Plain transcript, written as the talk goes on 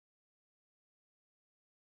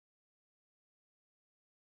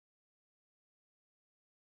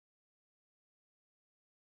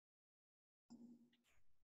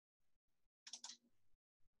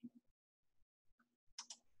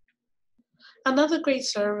Another great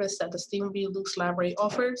service that the Stephen B. Luce Library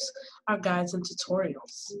offers are guides and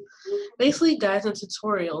tutorials. Basically, guides and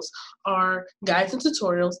tutorials are guides and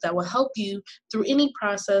tutorials that will help you through any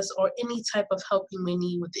process or any type of help you may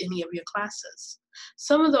need with any of your classes.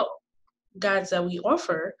 Some of the guides that we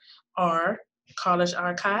offer are college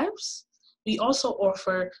archives. We also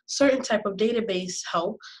offer certain type of database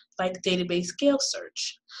help like database scale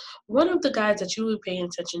search. One of the guides that you will be paying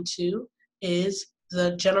attention to is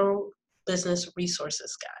the General Business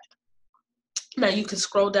Resources Guide. Now you can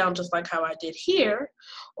scroll down just like how I did here,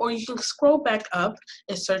 or you can scroll back up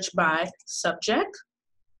and search by subject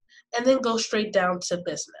and then go straight down to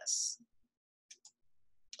business.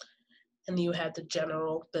 And you have the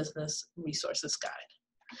General Business Resources Guide.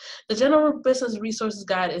 The General Business Resources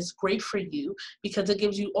Guide is great for you because it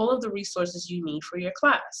gives you all of the resources you need for your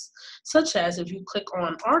class, such as if you click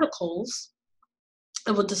on articles,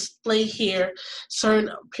 it will display here certain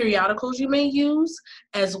periodicals you may use,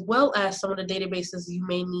 as well as some of the databases you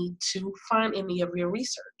may need to find any of your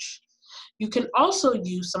research. You can also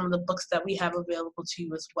use some of the books that we have available to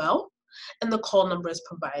you as well, and the call number is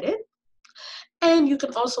provided. And you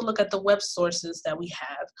can also look at the web sources that we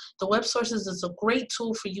have. The web sources is a great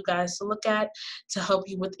tool for you guys to look at to help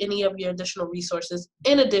you with any of your additional resources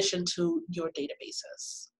in addition to your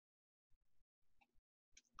databases.